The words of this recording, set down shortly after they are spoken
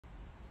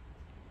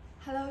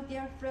Hello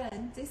dear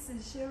friend, this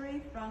is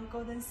Sherry from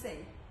Golden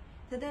Sea.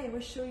 Today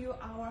we show you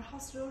our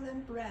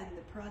HausRoalnd brand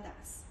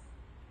products.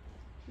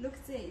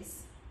 Look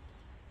this,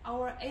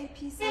 our 8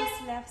 pieces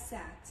slab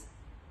set.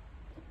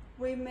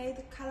 We made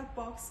color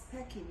box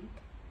packing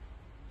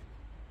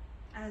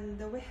and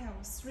we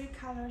have 3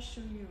 colors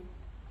show you.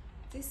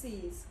 This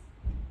is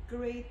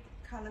gray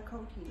color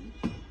coating,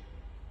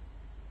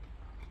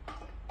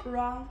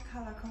 brown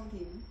color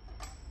coating,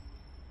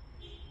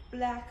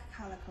 black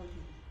color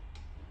coating.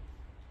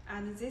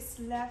 And this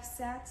slab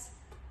set,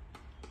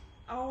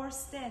 our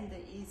stand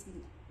is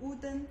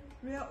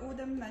real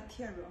wooden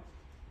material,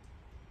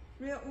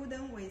 real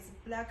wooden with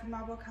black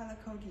marble color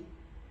coating.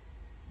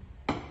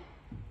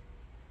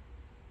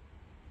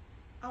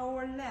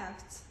 Our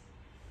left,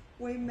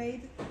 we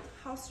made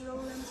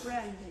HausRoalnd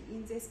brand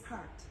in this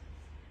part.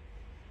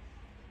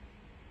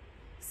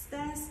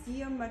 Stainless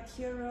steel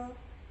material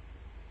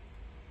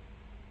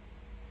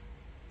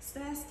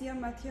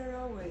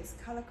with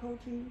color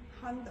coating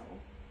handle.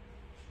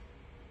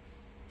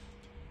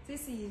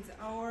 This is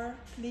our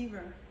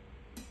lever,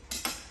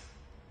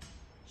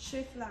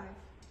 shift light,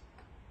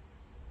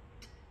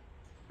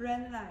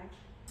 rain light,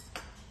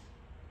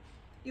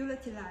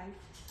 utility light,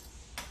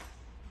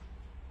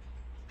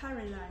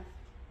 parry light,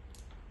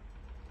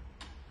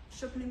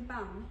 sharpening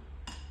bump,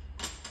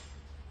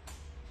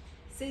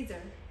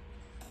 scissor.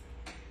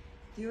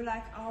 Do you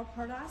like our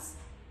products?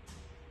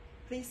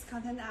 Please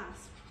contact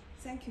us.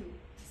 Thank you.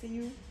 See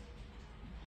you.